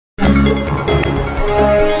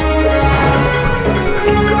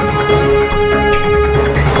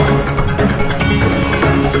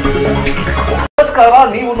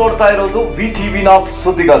ನೀವು ನೋಡ್ತಾ ಇರೋದು ವಿಟಿವಿನ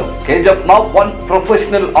ಸುದ್ದಿಗಳು, ಕೆಜಿಎಫ್ನ one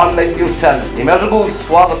professional online news channel. ನಿಮ್ಮೆಲ್ಲರಿಗೂ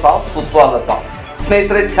ಸ್ವಾಗತ ಸುಸ್ವಾಗತ.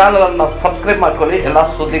 ಸ್ನೇಹಿತರೆ, ಚಾನೆಲ್ ಅನ್ನ ಸಬ್ಸ್ಕ್ರೈಬ್ ಮಾಡ್ಕೊಳ್ಳಿ. ಎಲ್ಲಾ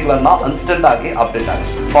ಸುದ್ದಿಗಳನ್ನ ಇನ್ಸ್ಟೆಂಟ್ ಆಗಿ ಅಪ್ಡೇಟ್ ಆಗಿ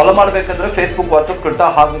ಫಾಲೋ ಮಾಡಬೇಕಂದ್ರೆ ಫೇಸ್ಬುಕ್, ವಾಟ್ಸ್ಆಪ್,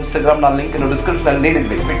 ಟ್ವಿಟರ್ ಹಾಗೂ ಇನ್ಸ್ಟಾಗ್ರಾಮ್ ನ ಲಿಂಕ್ ಡಿಸ್ಕ್ರಿಪ್ಷನ್ ಅಲ್ಲಿ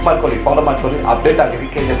ನೀಡಿದ್ವಿ. ಕ್ಲಿಕ್ ಮಾಡ್ಕೊಳ್ಳಿ, ಫಾಲೋ ಮಾಡ್ಕೊಳ್ಳಿ, ಅಪ್ಡೇಟ್ ಆಗಿರಿ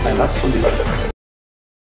ಕೆಜಿಎಫ್ ನ ಸುದ್ದಿಗಳು.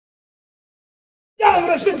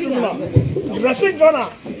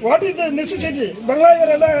 What is the necessity?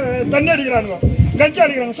 Bangalore danne adigiranga, ganja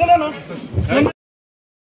adigiranga, solana.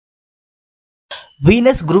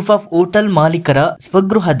 Venus group of hotel ಮಾಲೀಕರ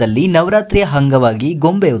ಸ್ವಗೃಹದಲ್ಲಿ ನವರಾತ್ರಿಯ ಅಂಗವಾಗಿ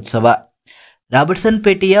ಗೊಂಬೆ ಉತ್ಸವ. ರಾಬರ್ಟ್ಸನ್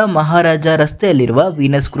ಪೇಟೆಯ ಮಹಾರಾಜ ರಸ್ತೆಯಲ್ಲಿರುವ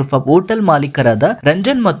Venus group of hotel ಮಾಲೀಕರಾದ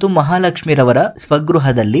Ranjan ಮತ್ತು ಮಹಾಲಕ್ಷ್ಮಿರವರ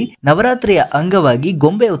ಸ್ವಗೃಹದಲ್ಲಿ ನವರಾತ್ರಿಯ ಅಂಗವಾಗಿ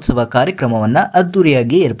ಗೊಂಬೆ ಉತ್ಸವ ಕಾರ್ಯಕ್ರಮವನ್ನ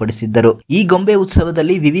ಅದ್ದೂರಿಯಾಗಿ ಏರ್ಪಡಿಸಿದ್ದರು. ಈ ಗೊಂಬೆ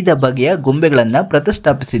ಉತ್ಸವದಲ್ಲಿ ವಿವಿಧ ಬಗೆಯ ಗೊಂಬೆಗಳನ್ನ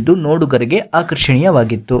ಪ್ರತಿಷ್ಠಾಪಿಸಿದ್ದು ನೋಡುಗರಿಗೆ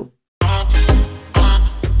ಆಕರ್ಷಣೀಯವಾಗಿತ್ತು.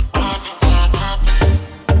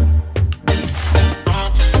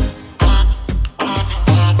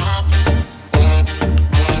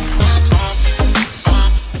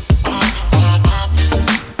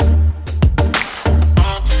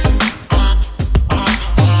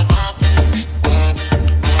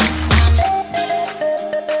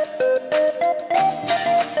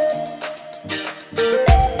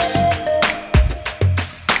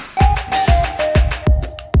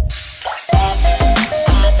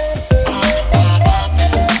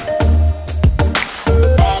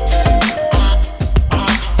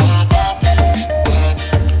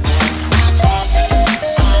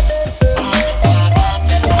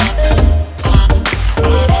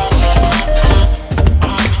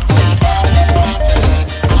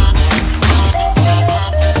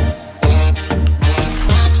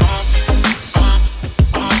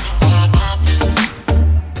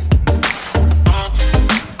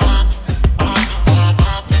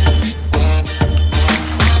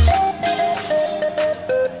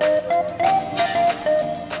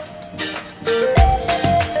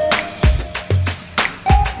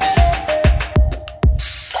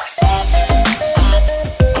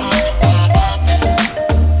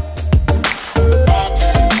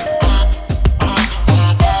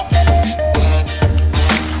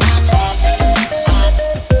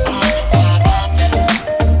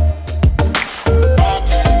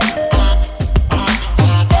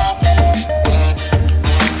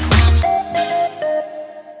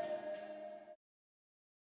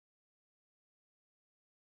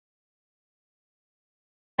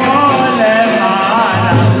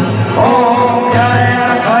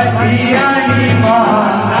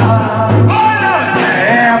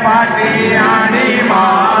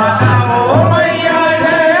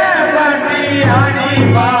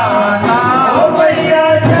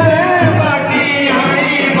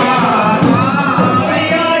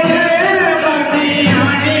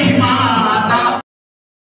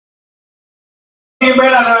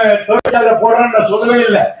 தொழிற்சாலை போடுறேன்னு சொல்லவே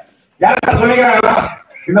இல்லை. யாரும் சொல்லிக்கிறாங்களா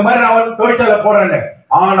இந்த மாதிரி நான் வந்து தொழிற்சாலை போடுறேன்னு?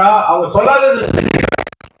 ஆனா அவங்க சொல்லாதது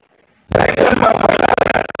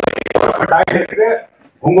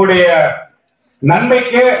உங்களுடைய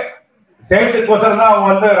நன்மைக்கு செய்யறதுக்கோசரம் தான் அவங்க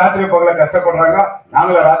வந்து ராத்திரி பகல கஷ்டப்படுறாங்க.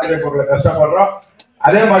 நாங்களும் ராத்திரி பகல கஷ்டப்படுறோம்.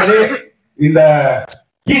 அதே மாதிரி இந்த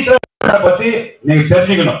பத்தி நீங்க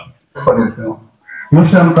தெரிஞ்சுக்கணும்.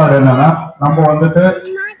 யூஷன் கார்டு என்னன்னா, நம்ம வந்துட்டு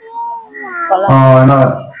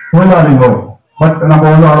தொழிலாளிங்க, பட் நம்ம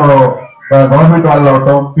வந்து கவர்மெண்ட்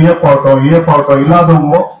ஆகட்டும், பிஎஃப் ஆகட்டும், இஎஃப் ஆகட்டும்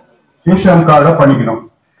இல்லாதவங்க யூஷன் கார்டை பண்ணிக்கணும்.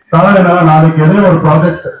 காரணம் என்னன்னா, நாளைக்கு எதே ஒரு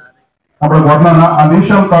ப்ராஜெக்ட் நம்மளுக்கு வரணும்னா அந்த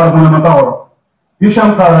யூஷன் கார்டு மூலமா தான் வரும்.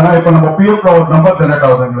 யூஷன் கார்டுனா இப்ப நம்ம பிஎஃப்ல ஒரு நம்பர் ஜெனரேட்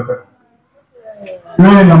ஆகுது எங்களுக்கு,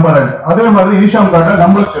 யூஏஎன் நம்பர். அதே மாதிரி யூஷன் கார்டு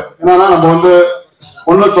நம்மளுக்கு என்னன்னா, நம்ம வந்து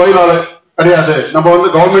ஒன்னும் தொழிலாளர் கிடையாது, நம்ம வந்து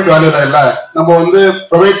கவர்மெண்ட் வேலையில இல்ல, நம்ம வந்து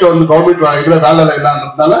பிரைவேட் வந்து கவர்மெண்ட் இதுல வேலையில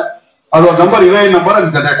இல்லன்றதுனால அது ஒரு நம்பர் யுஏஎன் நம்பர் அது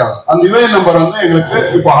ஜெனரேட் ஆகும். அந்த யுஏஎன் நம்பர் வந்து எங்களுக்கு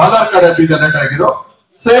இப்போ ஆதார் கார்டு எப்படி ஜெனரேட் ஆகிதோ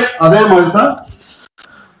சேம் அதே மாதிரி தான்.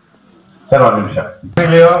 சார் ஒரு நிமிஷம்,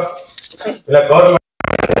 இல்ல கவர்மெண்ட்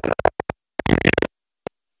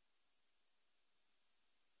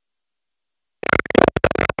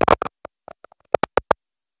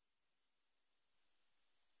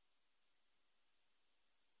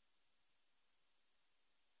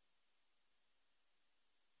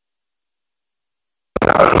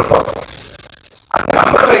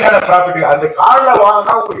அந்த கார்ல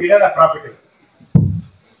வாங்கினா உங்களுக்கு என்ன ப்ராஃபிட்?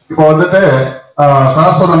 இப்போ வந்துட்டு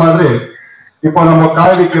சார் சொன்ன மாதிரி இப்போ நம்ம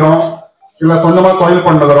காய் விற்கிறோம் இல்ல சொந்தமா தொழில்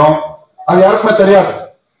பண்ணுகிறோம், அது யாருக்குமே தெரியாது.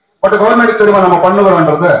 பட் கவர்மெண்ட் தெரியுமா நம்ம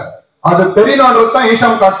பண்ணுகிறோன்றது? அது தெரியணுன்றது தான்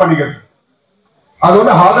ஈஷாம் கார்டு பண்ணிக்கிறது. அது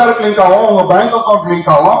வந்து ஆதாருக்கு லிங்க் ஆகும், உங்க பேங்க் அக்கௌண்ட்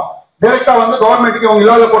லிங்க் ஆகும். டைரக்டா வந்து கவர்மெண்ட்டுக்கு அவங்க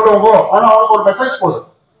இல்லாத போட்டவங்க, ஆனா அவங்களுக்கு ஒரு மெசேஜ் போகுது.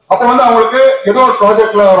 அப்போ வந்து அவங்களுக்கு ஏதோ ஒரு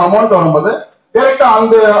ப்ராஜெக்ட்ல ஒரு அமௌண்ட் வரும்போது டைரக்டா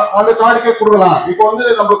அந்த கார்டுக்கே கொடுக்கலாம். இப்போ வந்து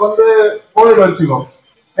நம்மளுக்கு வந்து கோவிட் வச்சுக்கோம்,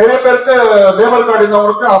 நிறைய பேருக்கு லேபர் கார்டு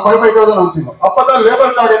இருந்தவங்களுக்கு 5,000 வச்சுக்கோம். அப்பதான்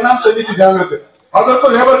லேபர் கார்டு என்னன்னு தெரிஞ்சிச்சு ஜனங்களுக்கு.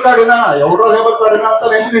 அதற்கும் லேபர் கார்டு என்ன, எவ்வளவு லேபர் கார்டு என்ன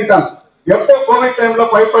நினைச்சுட்டாங்க. எப்போ கோவிட் டைம்ல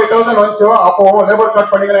 5,000 வந்துச்சோ அப்போ லேபர்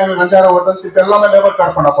கார்டு பண்ணிக்கிறேன், எனக்கு 5,000 வருது, எல்லாமே லேபர்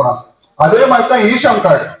கார்டு பண்ண போனாங்க. அதே மாதிரி தான் ஈஷாம்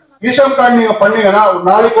கார்டு. ஈஷாம் கார்டு நீங்க பண்ணீங்கன்னா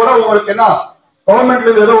நாளைக்கு கூட உங்களுக்கு என்ன கவர்மெண்ட்ல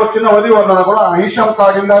இருந்து ஏதோ ஒரு சின்ன உதவி வரணும்னா கூட ஈஷாம்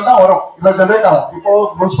கார்டு இருந்தா தான் வரும், இல்ல ஜென்ரேட் ஆகும். இப்போ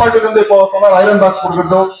முனிசிபாலிட்டில இருந்து இப்போ ஐரன் பாக்ஸ்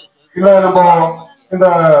கொடுக்கறதோ, இல்ல நம்ம இந்த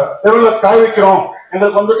தெருவில் காய் வைக்கிறோம்,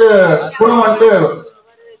 எங்களுக்கு வந்துட்டு குடும்பம்ட்டு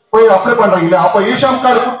போய் அப்ளை பண்றாங்க இல்லையா, அப்ப ஈஷாம்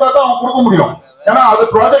கார்டு கொடுத்தா தான் அவங்க கொடுக்க முடியும். ஏன்னா அது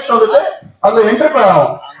ப்ராஜெக்ட் வந்துட்டு அதுல என்ட்ரி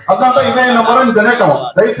ஆகும். அதனால தான் இவன் நம்பர் ஜெனரேட் ஆகும்.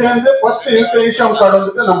 தயவு செய்து ஃபர்ஸ்ட் ஈஷாம் கார்டு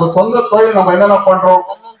வந்துட்டு நம்ம சொந்த தொழில் நம்ம என்னென்ன பண்றோம்.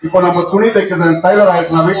 இப்போ நம்ம துணி தைக்கிறது, டைலர்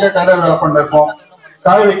ஆயிருக்கலாம், வீட்டுல டைலர் வேலை பண்ணிருக்கோம்,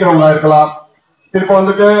 காய் வைக்கிறவங்க இருக்கலாம், இப்போ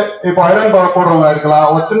வந்துட்டு இப்போ ஐரன் போடுறவங்க இருக்கலாம்,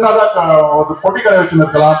 ஒரு சின்னதா ஒரு பொட்டி கடை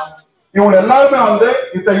வச்சுருக்கலாம். இவங்க எல்லாருமே வந்து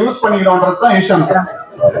இதை யூஸ் பண்ணிக்கணும்ன்றது தான் ஈஷாம் கார்டு.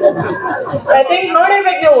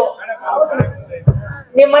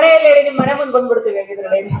 ನಿಮ್ ಮನೆಯಲ್ಲಿ ಹೇಳಿ, ನಿಮ್ ಮನೆ ಮುಂದೆ ಬಂದ್ಬಿಡ್ತೀವಿ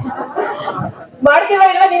ಮಾಡ್ತೀವ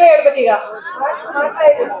ಇಲ್ಲ ನೀವೇ ಹೇಳ್ಬೇಕೀಗ.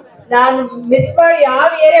 ನಾನು ಮಿಸ್ ಮಾಡಿ ಯಾವ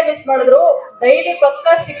ಏರಿಯಾ ಮಿಸ್ ಮಾಡಿದ್ರು ಡೈಲಿ ಪಕ್ಕ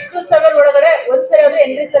 6 to 7 ಒಳಗಡೆ ಒಂದ್ಸರಿ ಅದು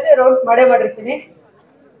ಎಂಟ್ರಿ ಸರಿ ರೌಂಡ್ಸ್ ಮಾಡೇ ಮಾಡಿರ್ತೀನಿ.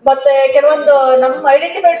 ಮತ್ತೆ ಕೆಲವೊಂದು ನಮ್ಮ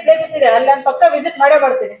ಐಡೆಂಟಿಫೈಡ್ ಪ್ಲೇಸಸ್ ಇದೆ, ಅಲ್ಲಿ ನಾನು ಪಕ್ಕ ವಿಸಿಟ್ ಮಾಡೇ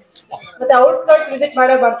ಮಾಡ್ತೀನಿ. ಮತ್ತೆ ಔಟ್ಸ್ಕರ್ಟ್ಸ್ ವಿಸಿಟ್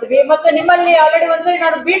ಮಾಡೇ ಮಾಡ್ತೀವಿ. ಮತ್ತೆ ನಿಮ್ಮಲ್ಲಿ ಆಲ್ರೆಡಿ ಒಂದ್ಸರಿ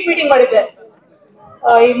ನಾನು ಬೀಟ್ ಮೀಟಿಂಗ್ ಮಾಡಿದ್ದೆ,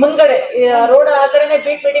 ಈ ಮುಂದ್ಗಡೆ ರೋಡ್ ಆ ಕಡೆನೆ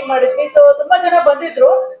ಬೀಟ್ ಮೀಟಿಂಗ್ ಮಾಡಿದ್ವಿ. ಸೊ ತುಂಬಾ ಜನ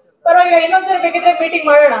ಬಂದಿದ್ರು. ಪರವಾಗಿಲ್ಲ, ಇನ್ನೊಂದ್ಸರಿ ಬೇಕಿದ್ರೆ ಮೀಟಿಂಗ್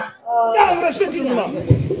ಮಾಡೋಣ.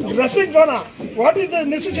 ரெஸ்பெக்ட் வேணாம். What is the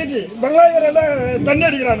necessity? பங்களாதேஷ்ல தண்ணி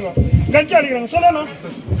அடிக்கிறாங்க, கஞ்சா அடிக்கிறாங்க. சொல்லணும்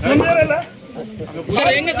நம்ம ஏரியால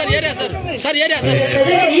சார் எங்க sir area sir? Sir area sir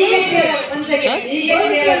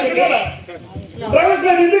drivers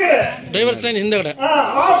line ಹಿಂದಗಡೆ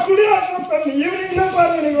ஈவினிங்ல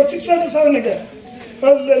பாருங்க, நீங்க 6 to 7க்கு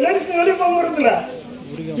லேடிஸ் வெளியே போக முடியல.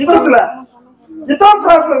 இதான்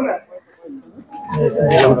ப்ராப்ளம்.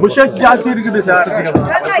 புஷஸ் ஜாஸ்தி இருக்குது சார்.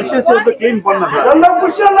 புஷஸ் வந்து க்ளீன் பண்ணனும் சார். ಎಲ್ಲ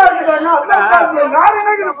புஷ் எல்லாம் இருக்குறாங்க. அதான் ப்ராப்ளம். நான்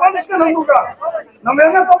என்ன போலீஸ்க்கு நம்புறா, நம்ம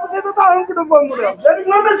என்ன தப்பு செய்தா அவங்க போக முடியும். there is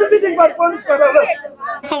no necessity for police for us.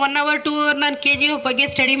 1 hour 2 hour ನಾನು KGF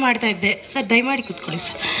ಬಗ್ಗೆ ಸ್ಟಡಿ ಮಾಡ್ತಾ ಇದ್ದೆ ಸರ್. ದಯಮಾಡಿ ಕೂತ್ಕೊಳ್ಳಿ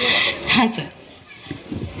ಸರ್. ಹಾಂ ಸರ್,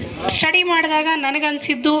 ಸ್ಟಡಿ ಮಾಡಿದಾಗ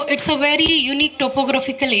ನನಗನ್ಸಿದ್ದು it's a very unique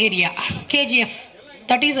ಟೊಪೋಗ್ರಫಿಕಲ್ area KGF.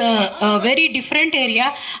 That is a very different area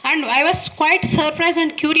and I was quite surprised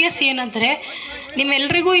and curious. ಏನಂದರೆ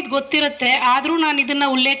ನಿಮ್ಮೆಲ್ಲರಿಗೂ ಇದು ಗೊತ್ತಿರುತ್ತೆ, ಆದರೂ ನಾನು ಇದನ್ನು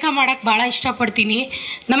ಉಲ್ಲೇಖ ಮಾಡೋಕ್ಕೆ ಭಾಳ ಇಷ್ಟಪಡ್ತೀನಿ.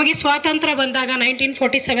 ನಮಗೆ ಸ್ವಾತಂತ್ರ್ಯ ಬಂದಾಗ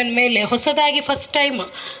 1947 ಮೇಲೆ ಹೊಸದಾಗಿ ಫಸ್ಟ್ ಟೈಮ್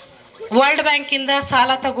ವರ್ಲ್ಡ್ ಬ್ಯಾಂಕಿಂದ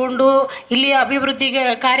ಸಾಲ ತಗೊಂಡು ಇಲ್ಲಿ ಅಭಿವೃದ್ಧಿ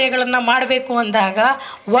ಕಾರ್ಯಗಳನ್ನು ಮಾಡಬೇಕು ಅಂದಾಗ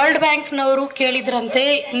ವರ್ಲ್ಡ್ ಬ್ಯಾಂಕ್ನವರು ಕೇಳಿದ್ರಂತೆ,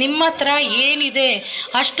 ನಿಮ್ಮ ಹತ್ರ ಏನಿದೆ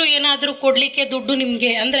ಅಷ್ಟು ಏನಾದರೂ ಕೊಡಲಿಕ್ಕೆ ದುಡ್ಡು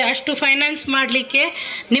ನಿಮಗೆ, ಅಂದರೆ ಅಷ್ಟು ಫೈನಾನ್ಸ್ ಮಾಡಲಿಕ್ಕೆ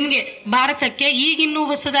ನಿಮಗೆ ಭಾರತಕ್ಕೆ ಈಗಿನ್ನೂ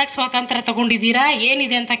ಹೊಸದಾಗಿ ಸ್ವಾತಂತ್ರ್ಯ ತಗೊಂಡಿದ್ದೀರಾ,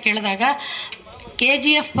 ಏನಿದೆ ಅಂತ ಕೇಳಿದಾಗ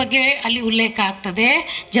KGF ಬಗ್ಗೆ ಅಲ್ಲಿ ಉಲ್ಲೇಖ ಆಗ್ತದೆ.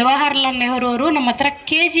 ಜವಾಹರ್ಲಾಲ್ ನೆಹರು ಅವರು ನಮ್ಮ ಹತ್ರ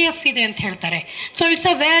KGF ಇದೆ ಅಂತ ಹೇಳ್ತಾರೆ. So it's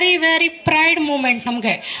a very very pride moment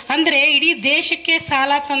ನಮಗೆ. ಅಂದರೆ ಇಡೀ ದೇಶಕ್ಕೆ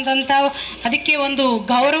ಸಾಲ ತಂದಂಥ ಅದಕ್ಕೆ ಒಂದು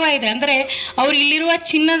ಗೌರವ ಇದೆ. ಅಂದರೆ ಅವ್ರು ಇಲ್ಲಿರುವ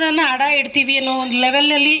ಚಿನ್ನದನ್ನು ಅಡ ಇಡ್ತೀವಿ ಅನ್ನೋ ಒಂದು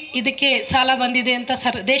ಲೆವೆಲಲ್ಲಿ ಇದಕ್ಕೆ ಸಾಲ ಬಂದಿದೆ ಅಂತ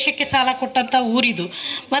ದೇಶಕ್ಕೆ ಸಾಲ ಕೊಟ್ಟಂಥ ಊರಿದು.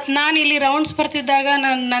 ಮತ್ತು ನಾನು ಇಲ್ಲಿ ರೌಂಡ್ಸ್ ಬರ್ತಿದ್ದಾಗ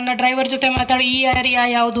ನನ್ನ ಡ್ರೈವರ್ ಜೊತೆ ಮಾತಾಡಿ ಈ ಏರಿಯಾ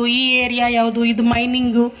ಯಾವುದು, ಈ ಏರಿಯಾ ಯಾವುದು, ಇದು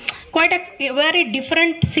mining, quite a very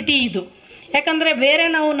different city ಇದು. ಯಾಕಂದರೆ ಬೇರೆ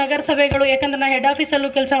ನಾವು ನಗರಸಭೆಗಳು, ಯಾಕಂದರೆ ನಾವು ಹೆಡ್ ಆಫೀಸಲ್ಲೂ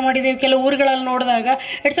ಕೆಲಸ ಮಾಡಿದ್ದೀವಿ, ಕೆಲವು ಊರುಗಳಲ್ಲಿ ನೋಡಿದಾಗ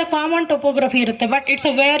ಇಟ್ಸ್ ಅ ಕಾಮನ್ ಟೊಪೋಗ್ರಫಿ ಇರುತ್ತೆ. But it's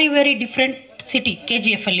a very very different city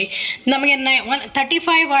KGF ಅಲ್ಲಿ. ನಮಗೆ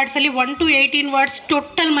 35 ವಾರ್ಡ್ಸಲ್ಲಿ 1 to 18 wards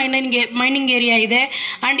total mining area ಇದೆ.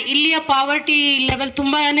 ಆ್ಯಂಡ್ ಇಲ್ಲಿಯ ಪಾವರ್ಟಿ ಲೆವೆಲ್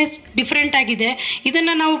ತುಂಬಾ ಡಿಫ್ರೆಂಟ್ ಆಗಿದೆ.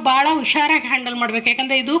 ಇದನ್ನು ನಾವು ಭಾಳ ಹುಷಾರಾಗಿ ಹ್ಯಾಂಡಲ್ ಮಾಡಬೇಕು.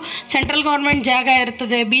 ಯಾಕಂದರೆ ಇದು ಸೆಂಟ್ರಲ್ ಗೌರ್ಮೆಂಟ್ ಜಾಗ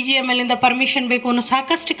ಇರ್ತದೆ, BGMLಂದ ಪರ್ಮಿಷನ್ ಬೇಕು ಅನ್ನೋ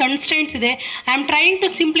ಸಾಕಷ್ಟು ಕನ್ಸ್ಟ್ರೆಂಟ್ಸ್ ಇದೆ. I am trying to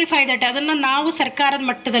simplify that. ಅದನ್ನು ನಾವು ಸರ್ಕಾರದ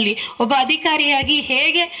ಮಟ್ಟದಲ್ಲಿ ಒಬ್ಬ ಅಧಿಕಾರಿಯಾಗಿ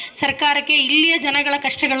ಹೇಗೆ ಸರ್ಕಾರಕ್ಕೆ ಇಲ್ಲಿಯ ಜನಗಳ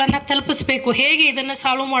ಕಷ್ಟಗಳನ್ನು ತಲುಪಿಸಬೇಕು, ಹೇಗೆ ಇದನ್ನು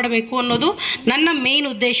ಸಾಲ್ವ್ ಮಾಡಬೇಕು ಅನ್ನೋದು ನನ್ನ ಮೇನ್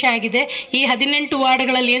ಉದ್ದೇಶ ಆಗಿದೆ. ಈ 18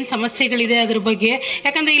 ವಾರ್ಡ್ಗಳಲ್ಲಿ ಏನು ಸಮಸ್ಯೆಗಳಿದೆ ಅದ್ರ ಬಗ್ಗೆ.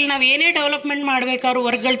 ಯಾಕಂದರೆ ಇಲ್ಲಿ ನಾವು ಏನೇ ಡೆವಲಪ್ಮೆಂಟ್ ಮಾಡಬೇಕಾದ್ರೂ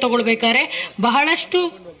ವರ್ಕ್ಗಳು ತಗೊಳ್ಬೇಕಾದ್ರೆ ಬಹಳಷ್ಟು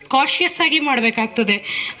ಕಾಷಿಯಸ್ ಆಗಿ ಮಾಡಬೇಕಾಗ್ತದೆ.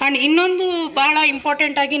 ಆ್ಯಂಡ್ ಇನ್ನೊಂದು ಭಾಳ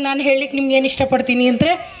ಇಂಪಾರ್ಟೆಂಟ್ ಆಗಿ ನಾನು ಹೇಳಲಿಕ್ಕೆ ನಿಮ್ಗೆ ಏನು ಇಷ್ಟಪಡ್ತೀನಿ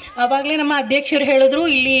ಅಂದರೆ, ಆವಾಗಲೇ ನಮ್ಮ ಅಧ್ಯಕ್ಷರು ಹೇಳಿದ್ರು,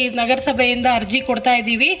 ಇಲ್ಲಿ ನಗರಸಭೆಯಿಂದ ಅರ್ಜಿ ಕೊಡ್ತಾ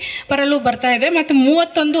ಇದ್ದೀವಿ, ಬರಲು ಬರ್ತಾ ಇದೆ. ಮತ್ತು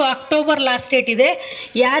 31 ಅಕ್ಟೋಬರ್ ಲಾಸ್ಟ್ ಡೇಟ್ ಇದೆ.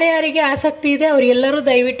 ಯಾರ್ಯಾರಿಗೆ ಆಸಕ್ತಿ ಇದೆ ಅವರೆಲ್ಲರೂ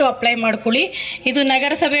ದಯವಿಟ್ಟು ಅಪ್ಲೈ ಮಾಡ್ಕೊಳ್ಳಿ. ಇದು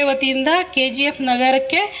ನಗರಸಭೆ ವತಿಯಿಂದ KGF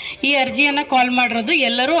ನಗರಕ್ಕೆ ಈ ಅರ್ಜಿಯನ್ನು ಕಾಲ್ ಮಾಡಿರೋದು,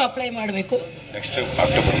 ಎಲ್ಲರೂ ಅಪ್ಲೈ ಮಾಡಬೇಕು.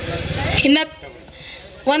 ಇನ್ನು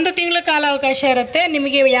 1 ತಿಂಗಳ ಕಾಲಾವಕಾಶ ಇರುತ್ತೆ.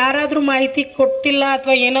 ನಿಮಗೆ ಯಾರಾದರೂ ಮಾಹಿತಿ ಕೊಟ್ಟಿಲ್ಲ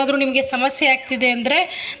ಅಥವಾ ಏನಾದರೂ ನಿಮಗೆ ಸಮಸ್ಯೆ ಆಗ್ತಿದೆ ಅಂದರೆ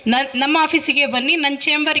ನಮ್ಮ ಆಫೀಸಿಗೆ ಬನ್ನಿ, ನನ್ನ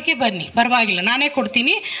ಚೇಂಬರ್ಗೆ ಬನ್ನಿ, ಪರವಾಗಿಲ್ಲ, ನಾನೇ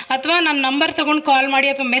ಕೊಡ್ತೀನಿ. ಅಥವಾ ನನ್ನ ನಂಬರ್ ತೊಗೊಂಡು ಕಾಲ್ ಮಾಡಿ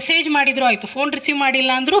ಅಥವಾ ಮೆಸೇಜ್ ಮಾಡಿದ್ರು ಆಯಿತು. ಫೋನ್ ರಿಸೀವ್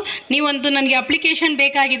ಮಾಡಿಲ್ಲ ಅಂದರೂ ನೀವೊಂದು ನನಗೆ ಅಪ್ಲಿಕೇಶನ್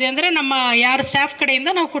ಬೇಕಾಗಿದೆ ಅಂದರೆ ನಮ್ಮ ಯಾರು ಸ್ಟಾಫ್ ಕಡೆಯಿಂದ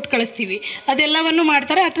ನಾವು ಕೊಟ್ಟು ಕಳಿಸ್ತೀವಿ, ಅದೆಲ್ಲವನ್ನು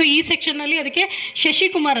ಮಾಡ್ತಾರೆ. ಅಥವಾ ಈ ಸೆಕ್ಷನ್ನಲ್ಲಿ ಅದಕ್ಕೆ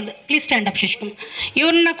ಶಶಿಕುಮಾರ್ ಅಂತ, ಪ್ಲೀಸ್ ಸ್ಟ್ಯಾಂಡ್ ಅಪ್ ಶಶಿಕುಮಾರ್,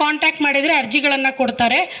 ಇವ್ರನ್ನ ಕಾಂಟ್ಯಾಕ್ಟ್ ಮಾಡಿದರೆ ಅರ್ಜಿಗಳನ್ನು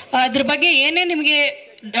ಕೊಡ್ತಾರೆ. ಅದ್ರ ಬಗ್ಗೆ ಏನೇ ನಿಮಗೆ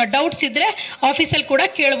ಡೌಟ್ಸ್ ಇದ್ರೆ ಆಫೀಸಲ್ಲಿ ಕೂಡ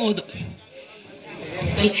ಕೇಳಬಹುದು.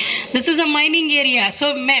 This is a mining area, so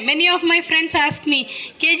many of my friends ask me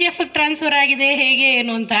KGF transfer ಆಗಿದೆ ಹೇಗೆ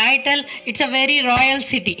ಏನು ಅಂತ. I tell it's a very royal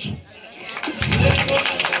city.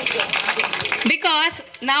 Because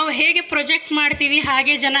ನಾವು ಹೇಗೆ ಪ್ರೊಜೆಕ್ಟ್ ಮಾಡ್ತೀವಿ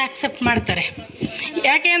ಹಾಗೆ ಜನ ಅಕ್ಸೆಪ್ಟ್ ಮಾಡ್ತಾರೆ.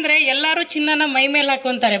 ಯಾಕೆ ಅಂದರೆ ಎಲ್ಲರೂ ಚಿನ್ನನ ಮೈ ಮೇಲೆ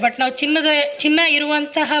ಹಾಕೊತಾರೆ, ಬಟ್ ನಾವು ಚಿನ್ನ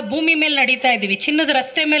ಇರುವಂತಹ ಭೂಮಿ ಮೇಲೆ ನಡೀತಾ ಇದ್ದೀವಿ, ಚಿನ್ನದ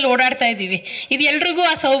ರಸ್ತೆ ಮೇಲೆ ಓಡಾಡ್ತಾ ಇದ್ದೀವಿ. ಇದು ಎಲ್ರಿಗೂ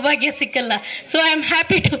ಆ ಸೌಭಾಗ್ಯ ಸಿಕ್ಕಲ್ಲ. So I am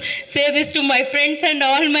happy to say this to my friends and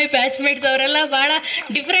all my batchmates. ಅವರೆಲ್ಲ ಭಾಳ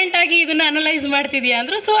ಡಿಫ್ರೆಂಟ್ ಆಗಿ ಇದನ್ನು ಅನಲೈಸ್ ಮಾಡ್ತಿದ್ಯಾ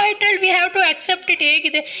ಅಂದರು. So I tell we have to accept it.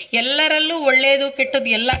 ಹೇಗಿದೆ, ಎಲ್ಲರಲ್ಲೂ ಒಳ್ಳೆಯದು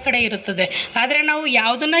ಕೆಟ್ಟದ್ದು ಎಲ್ಲ ಕಡೆ ಇರುತ್ತದೆ. ಆದರೆ ನಾವು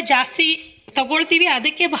ಯಾವುದನ್ನ ಜಾಸ್ತಿ ತಗೊಳ್ತೀವಿ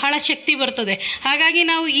ಅದಕ್ಕೆ ಬಹಳ ಶಕ್ತಿ ಬರ್ತದೆ. ಹಾಗಾಗಿ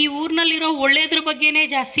ನಾವು ಈ ಊರಿನಲ್ಲಿರೋ ಒಳ್ಳೆಯದ್ರ ಬಗ್ಗೆನೇ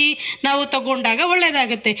ಜಾಸ್ತಿ ನಾವು ತಗೊಂಡಾಗ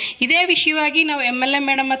ಒಳ್ಳೆಯದಾಗುತ್ತೆ. ಇದೇ ವಿಷಯವಾಗಿ ನಾವು MLA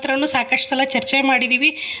ಮೇಡಮ್ ಹತ್ರನೂ ಸಾಕಷ್ಟು ಸಲ ಚರ್ಚೆ ಮಾಡಿದ್ದೀವಿ.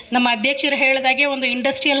 ನಮ್ಮ ಅಧ್ಯಕ್ಷರು ಹೇಳಿದಾಗೆ ಒಂದು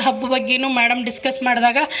ಇಂಡಸ್ಟ್ರಿಯಲ್ ಹಬ್ ಬಗ್ಗೆನೂ ಮೇಡಮ್ ಡಿಸ್ಕಸ್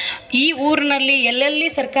ಮಾಡಿದಾಗ ಈ ಊರಿನಲ್ಲಿ ಎಲ್ಲೆಲ್ಲಿ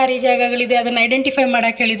ಸರ್ಕಾರಿ ಜಾಗಗಳಿದೆ ಅದನ್ನು ಐಡೆಂಟಿಫೈ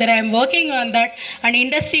ಮಾಡೋಕ್ಕೆ ಹೇಳಿದ್ದಾರೆ. I am working on that. And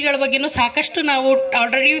ಇಂಡಸ್ಟ್ರಿಗಳ ಬಗ್ಗೆನೂ ಸಾಕಷ್ಟು ನಾವು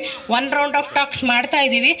ಆಲ್ರೆಡಿ 1 ರೌಂಡ್ ಆಫ್ ಟಾಕ್ಸ್ ಮಾಡ್ತಾ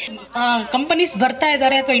ಇದ್ದೀವಿ. ಕಂಪನೀಸ್ ಬರ್ತಾ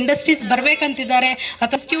ಇದ್ದಾರೆ ಅಥವಾ ಇಂಡಸ್ಟ್ರೀಸ್ ಬರಬೇಕಂತಿದ್ದಾರೆ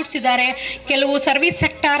ಅಥವಾ ಇನ್ಸ್ಟಿಟ್ಯೂಟ್ಸ್ ಇದ್ದಾರೆ, ಕೆಲವು ಸರ್ವಿಸ್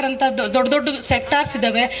ಸೆಕ್ಟಾರ್ ಅಂತ ದೊಡ್ಡ ದೊಡ್ಡ ಸೆಕ್ಟಾರ್ಸ್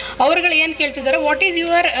ಇದಾವೆ. ಅವ್ರುಗಳು ಏನು ಕೇಳ್ತಿದ್ದಾರೆ, ವಾಟ್ ಈಸ್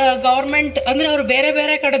ಯುವರ್ ಗೌರ್ಮೆಂಟ್ ಅಂದರೆ ಅವರು ಬೇರೆ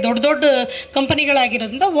ಬೇರೆ ಕಡೆ ದೊಡ್ಡ ದೊಡ್ಡ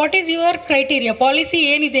ಕಂಪನಿಗಳಾಗಿರೋದ್ರಿಂದ what is your criteria, policy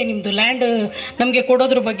ಏನಿದೆ ನಿಮ್ಮದು ಲ್ಯಾಂಡ್ ನಮಗೆ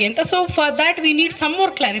ಕೊಡೋದ್ರ ಬಗ್ಗೆ ಅಂತ. So for that we need some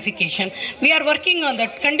more clarification. We are working on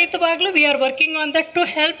that. ಖಂಡಿತವಾಗ್ಲೂ we are working on that to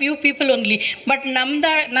help you people only. But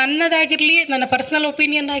ನನ್ನದಾಗಿರಲಿ, ನನ್ನ ಪರ್ಸನಲ್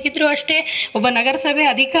ಒಪಿನಿಯನ್ ಆಗಿದ್ರು ಅಷ್ಟೇ, ಒಬ್ಬ ನಗರಸಭೆ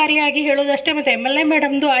ಅಧಿಕಾರಿಯಾಗಿ ಹೇಳೋದಷ್ಟೇ, ಮತ್ತು MLA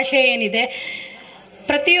ಮೇಡಮ್ದು ಆಶಯ ಏನಿದೆ,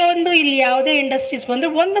 ಪ್ರತಿಯೊಂದು ಇಲ್ಲಿ ಯಾವುದೇ ಇಂಡಸ್ಟ್ರೀಸ್ ಬಂದರೂ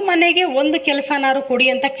ಒಂದು ಮನೆಗೆ ಒಂದು ಕೆಲಸನಾರು ಕೊಡಿ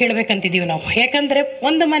ಅಂತ ಕೇಳಬೇಕಂತಿದ್ದೀವಿ ನಾವು. ಯಾಕಂದರೆ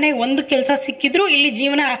ಒಂದು ಮನೆಗೆ ಒಂದು ಕೆಲಸ ಸಿಕ್ಕಿದ್ರೂ ಇಲ್ಲಿ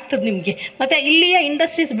ಜೀವನ ಆಗ್ತದೆ ನಿಮಗೆ. ಮತ್ತು ಇಲ್ಲಿಯ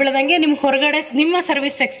ಇಂಡಸ್ಟ್ರೀಸ್ ಬೆಳೆದಂಗೆ ನಿಮ್ಗೆ ಹೊರಗಡೆ ನಿಮ್ಮ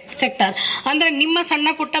ಸರ್ವಿಸ್ ಸೆಕ್ಟರ್ ಅಂದರೆ ನಿಮ್ಮ ಸಣ್ಣ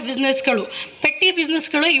ಪುಟ್ಟ ಬಿಸ್ನೆಸ್ಗಳು, ಪೆಟ್ಟಿ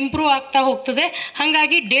ಬಿಸ್ನೆಸ್ಗಳು ಇಂಪ್ರೂವ್ ಆಗ್ತಾ ಹೋಗ್ತದೆ.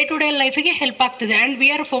 ಹಾಗಾಗಿ ಡೇ ಟು ಡೇ ಲೈಫಿಗೆ ಹೆಲ್ಪ್ ಆಗ್ತದೆ. ಆ್ಯಂಡ್ ವಿ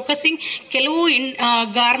ಆರ್ ಫೋಕಸಿಂಗ್ ಕೆಲವು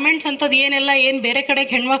ಗಾರ್ಮೆಂಟ್ಸ್ ಅಂಥದ್ದು ಏನು ಬೇರೆ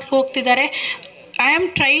ಕಡೆಗೆ ಹೆಣ್ಮಕ್ಳು ಹೋಗ್ತಿದ್ದಾರೆ. I am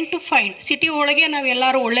trying to find city ಒಳಗೆ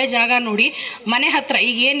ನಾವೆಲ್ಲರೂ ಒಳ್ಳೆ ಜಾಗ ನೋಡಿ ಮನೆ ಹತ್ರ,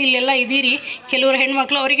 ಈಗ ಏನು ಇಲ್ಲೆಲ್ಲ ಇದ್ದೀರಿ ಕೆಲವರು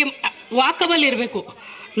ಹೆಣ್ಮಕ್ಳು, ಅವರಿಗೆ ವಾಕಬಲ್ ಇರಬೇಕು.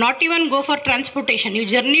 Not even go for transportation. ನೀವು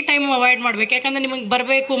ಜರ್ನಿ ಟೈಮ್ ಅವಾಯ್ಡ್ ಮಾಡಬೇಕು. ಯಾಕಂದರೆ ನಿಮಗೆ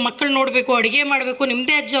ಬರಬೇಕು, ಮಕ್ಕಳು ನೋಡಬೇಕು, ಅಡುಗೆ ಮಾಡಬೇಕು,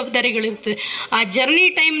 ನಿಮ್ಮದೇ ಜವಾಬ್ದಾರಿಗಳಿರ್ತದೆ. ಆ ಜರ್ನಿ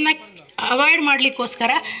ಟೈಮ್ನ ಅವಾಯ್ಡ್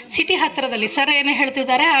ಮಾಡಲಿಕ್ಕೋಸ್ಕರ ಸಿಟಿ ಹತ್ತಿರದಲ್ಲಿ ಸರ್ ಏನೇ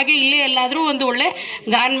ಹೇಳ್ತಿದ್ದಾರೆ ಹಾಗೆ ಇಲ್ಲೇ ಎಲ್ಲಾದರೂ ಒಂದು ಒಳ್ಳೆ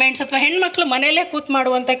ಗಾರ್ಮೆಂಟ್ಸ್ ಅಥವಾ ಹೆಣ್ಮಕ್ಳು ಮನೆಯಲ್ಲೇ ಕೂತ್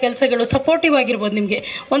ಮಾಡುವಂಥ ಕೆಲಸಗಳು ಸಪೋರ್ಟಿವ್ ಆಗಿರ್ಬೋದು. ನಿಮಗೆ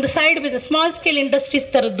ಒಂದು side business, small scale industries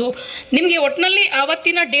ಥರದ್ದು ನಿಮಗೆ ಒಟ್ಟಿನಲ್ಲಿ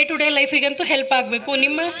ಆವತ್ತಿನ ಡೇ ಟು ಡೇ ಲೈಫಿಗಂತೂ ಹೆಲ್ಪ್ ಆಗಬೇಕು.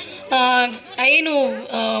 ನಿಮ್ಮ ಏನು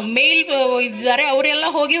ಮೇಲ್ ಇದ್ದಾರೆ ಅವರೆಲ್ಲ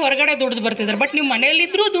ಹೋಗಿ ಹೊರಗಡೆ ದುಡ್ದು ಬರ್ತಿದ್ದಾರೆ, ಬಟ್ ನೀವು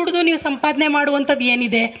ಮನೆಯಲ್ಲಿದ್ದರೂ ದುಡ್ದು ನೀವು ಸಂಪಾದನೆ ಮಾಡುವಂಥದ್ದು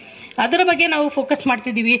ಏನಿದೆ ಅದರ ಬಗ್ಗೆ ನಾವು ಫೋಕಸ್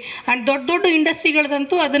ಮಾಡ್ತಿದ್ದೀವಿ. ಆ್ಯಂಡ್ ದೊಡ್ಡ ದೊಡ್ಡ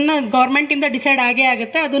ಇಂಡಸ್ಟ್ರಿಗಳದಂತೂ ಅದನ್ನು ಗೌರ್ಮೆಂಟಿಂದ ಡಿಸೈಡ್ ಆಗೇ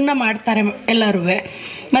ಆಗುತ್ತೆ, ಅದನ್ನು ಮಾಡ್ತಾರೆ ಎಲ್ಲರೂ.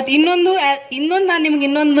 ಮತ್ತು ಇನ್ನೊಂದು ನಾನು ನಿಮ್ಗೆ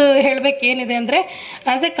ಇನ್ನೊಂದು ಹೇಳಬೇಕೇನಿದೆ ಅಂದರೆ,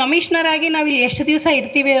 ಆ್ಯಸ್ ಎ ಕಮಿಷನರ್ ಆಗಿ ನಾವಿಲ್ಲಿ ಎಷ್ಟು ದಿವಸ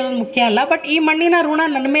ಇರ್ತೀವಿ ಅನ್ನೋದು ಮುಖ್ಯ ಅಲ್ಲ, ಬಟ್ ಈ ಮಣ್ಣಿನ ಋಣ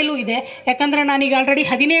ನನ್ನ ಮೇಲೂ ಇದೆ. ಯಾಕಂದರೆ ನಾನೀಗ ಆಲ್ರೆಡಿ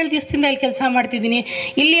 17 ದಿವಸದಿಂದ ಇಲ್ಲಿ ಕೆಲಸ ಮಾಡ್ತಿದ್ದೀನಿ.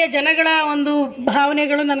 ಇಲ್ಲಿಯ ಜನಗಳ ಒಂದು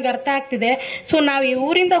ಭಾವನೆಗಳು ನನಗೆ ಅರ್ಥ ಆಗ್ತಿದೆ. ಸೊ ನಾವು ಈ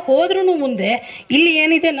ಊರಿಂದ ಹೋದ್ರೂ ಮುಂದೆ ಇಲ್ಲಿ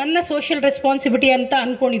ಏನಿದೆ ನನ್ನ ಸೋಷಿಯಲ್ ರೆಸ್ಪಾನ್ಸಿಬಿಲಿಟಿ ಅಂತ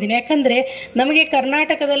ಅಂದ್ಕೊಂಡಿದ್ದೀನಿ. ಯಾಕಂದರೆ ನಮಗೆ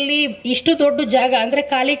ಕರ್ನಾಟಕದಲ್ಲಿ ಇಷ್ಟು ದೊಡ್ಡ ಜಾಗ ಅಂದರೆ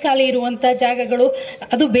ಖಾಲಿ ಇರುವಂಥ ಜಾಗಗಳು,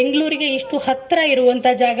 ಅದು ಬೆಂಗಳೂರಿಗೆ ಇಷ್ಟು ಹತ್ತಿರ ಇರುವಂಥ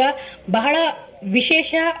ಜಾಗ ಬಹಳ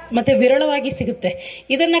ವಿಶೇಷ ಮತ್ತು ವಿರಳವಾಗಿ ಸಿಗುತ್ತೆ.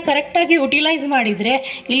 ಇದನ್ನು ಕರೆಕ್ಟಾಗಿ ಯುಟಿಲೈಸ್ ಮಾಡಿದರೆ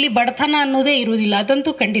ಇಲ್ಲಿ ಬಡತನ ಅನ್ನೋದೇ ಇರುವುದಿಲ್ಲ,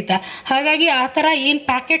 ಅದಂತೂ ಖಂಡಿತ. ಹಾಗಾಗಿ ಆ ಥರ ಏನು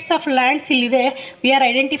ಪ್ಯಾಕೆಟ್ಸ್ ಆಫ್ ಲ್ಯಾಂಡ್ಸ್ ಇಲ್ಲಿದೆ, we are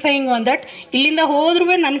identifying on that. ಇಲ್ಲಿಂದ ಹೋದ್ರೂ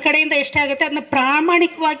ನನ್ನ ಕಡೆಯಿಂದ ಎಷ್ಟಾಗುತ್ತೆ ಅದನ್ನ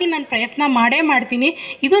ಪ್ರಾಮಾಣಿಕವಾಗಿ ನಾನು ಪ್ರಯತ್ನ ಮಾಡ್ತೀನಿ.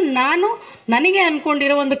 ಇದು ನನಗೆ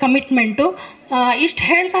ಅಂದ್ಕೊಂಡಿರೋ ಒಂದು ಕಮಿಟ್ಮೆಂಟು. ಇಷ್ಟು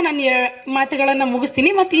ಹೇಳ್ತಾ ನಾನು ಮಾತುಗಳನ್ನು ಮುಗಿಸ್ತೀನಿ.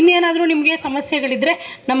 ಮತ್ತು ಇನ್ನೇನಾದರೂ ನಿಮಗೆ ಸಮಸ್ಯೆಗಳಿದ್ದರೆ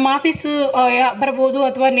ನಮ್ಮ ಆಫೀಸು ಬರ್ಬೋದು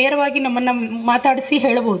ಅಥವಾ ನೇರವಾಗಿ ನಮ್ಮನ್ನು ಮಾತಾಡಿಸಿ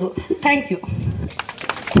ಹೇಳ್ಬೋದು. Thank you.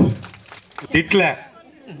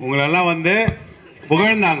 உங்களெல்லாம் வந்து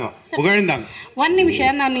புகழ்ந்தாங்க. ಒಂದು ನಿಮಿಷ,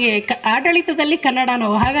 ನನಗೆ ಆಡಳಿತದಲ್ಲಿ ಕನ್ನಡ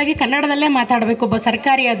ನೋವು, ಹಾಗಾಗಿ ಕನ್ನಡದಲ್ಲೇ ಮಾತಾಡಬೇಕು ಒಬ್ಬ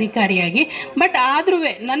ಸರ್ಕಾರಿ ಅಧಿಕಾರಿಯಾಗಿ. ಬಟ್ ಆದ್ರೂ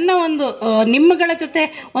ನನ್ನ ಒಂದು ನಿಮ್ಮಗಳ ಜೊತೆ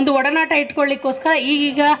ಒಂದು ಒಡನಾಟ ಇಟ್ಕೊಳ್ಳಿಕ್ಕೋಸ್ಕರ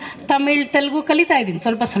ಈಗ ತಮಿಳ್ ತೆಲುಗು ಕಲಿತಾ ಇದ್ದೀನಿ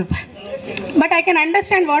ಸ್ವಲ್ಪ. But I can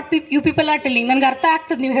understand what you people are telling. ನನಗೆ ಅರ್ಥ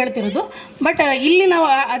ಆಗ್ತದೆ ನೀವು ಹೇಳ್ತಿರೋದು. ಬಟ್ ಇಲ್ಲಿ ನಾವು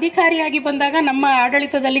ಅಧಿಕಾರಿಯಾಗಿ ಬಂದಾಗ ನಮ್ಮ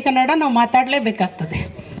ಆಡಳಿತದಲ್ಲಿ ಕನ್ನಡ ನಾವು ಮಾತಾಡಲೇಬೇಕಾಗ್ತದೆ.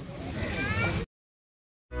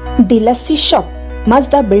 The lassi shop,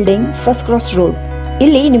 Mazda building, first cross road.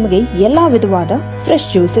 ಇಲ್ಲಿ ನಿಮಗೆ ಎಲ್ಲಾ ವಿಧವಾದ fresh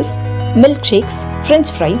juices, milk shakes,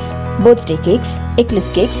 French fries, birthday cakes, eclairs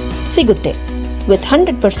cakes ಸಿಗುತ್ತೆ with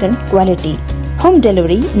 100% quality. Home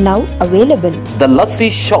delivery now available. The Lassi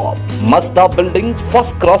Shop, Mazda Building,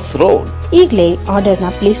 First Cross Road. ಈಗಲೇ ಆರ್ಡರ್ನ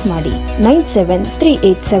place ಮಾಡಿ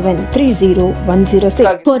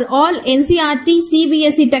 9738730106. For all NCERT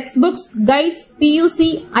CBSE textbooks, guides, PUC,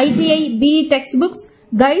 ITI, BE textbooks,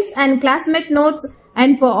 guides and classmate notes,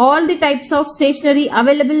 and for all the types of stationery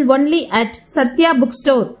available only at Satya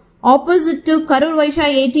Bookstore, opposite to Karur Vaishya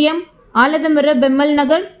ATM, Aladamara, Bemmal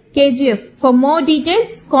Nagar, KGF. For more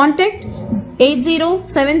details, contact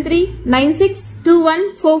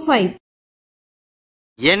 8073962145.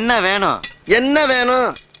 என்ன வேணும்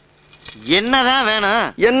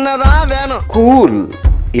என்னதான் வேணும் cool.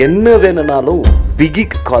 என்ன வேணும்னாலும்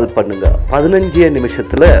பிகிக்கு கால் பண்ணுங்க. 15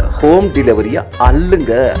 நிமிஷத்துல home டெலிவரிய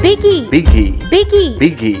அள்ளுங்க.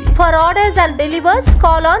 பிகி. For orders and delivers,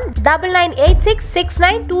 call on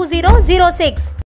 9986692006.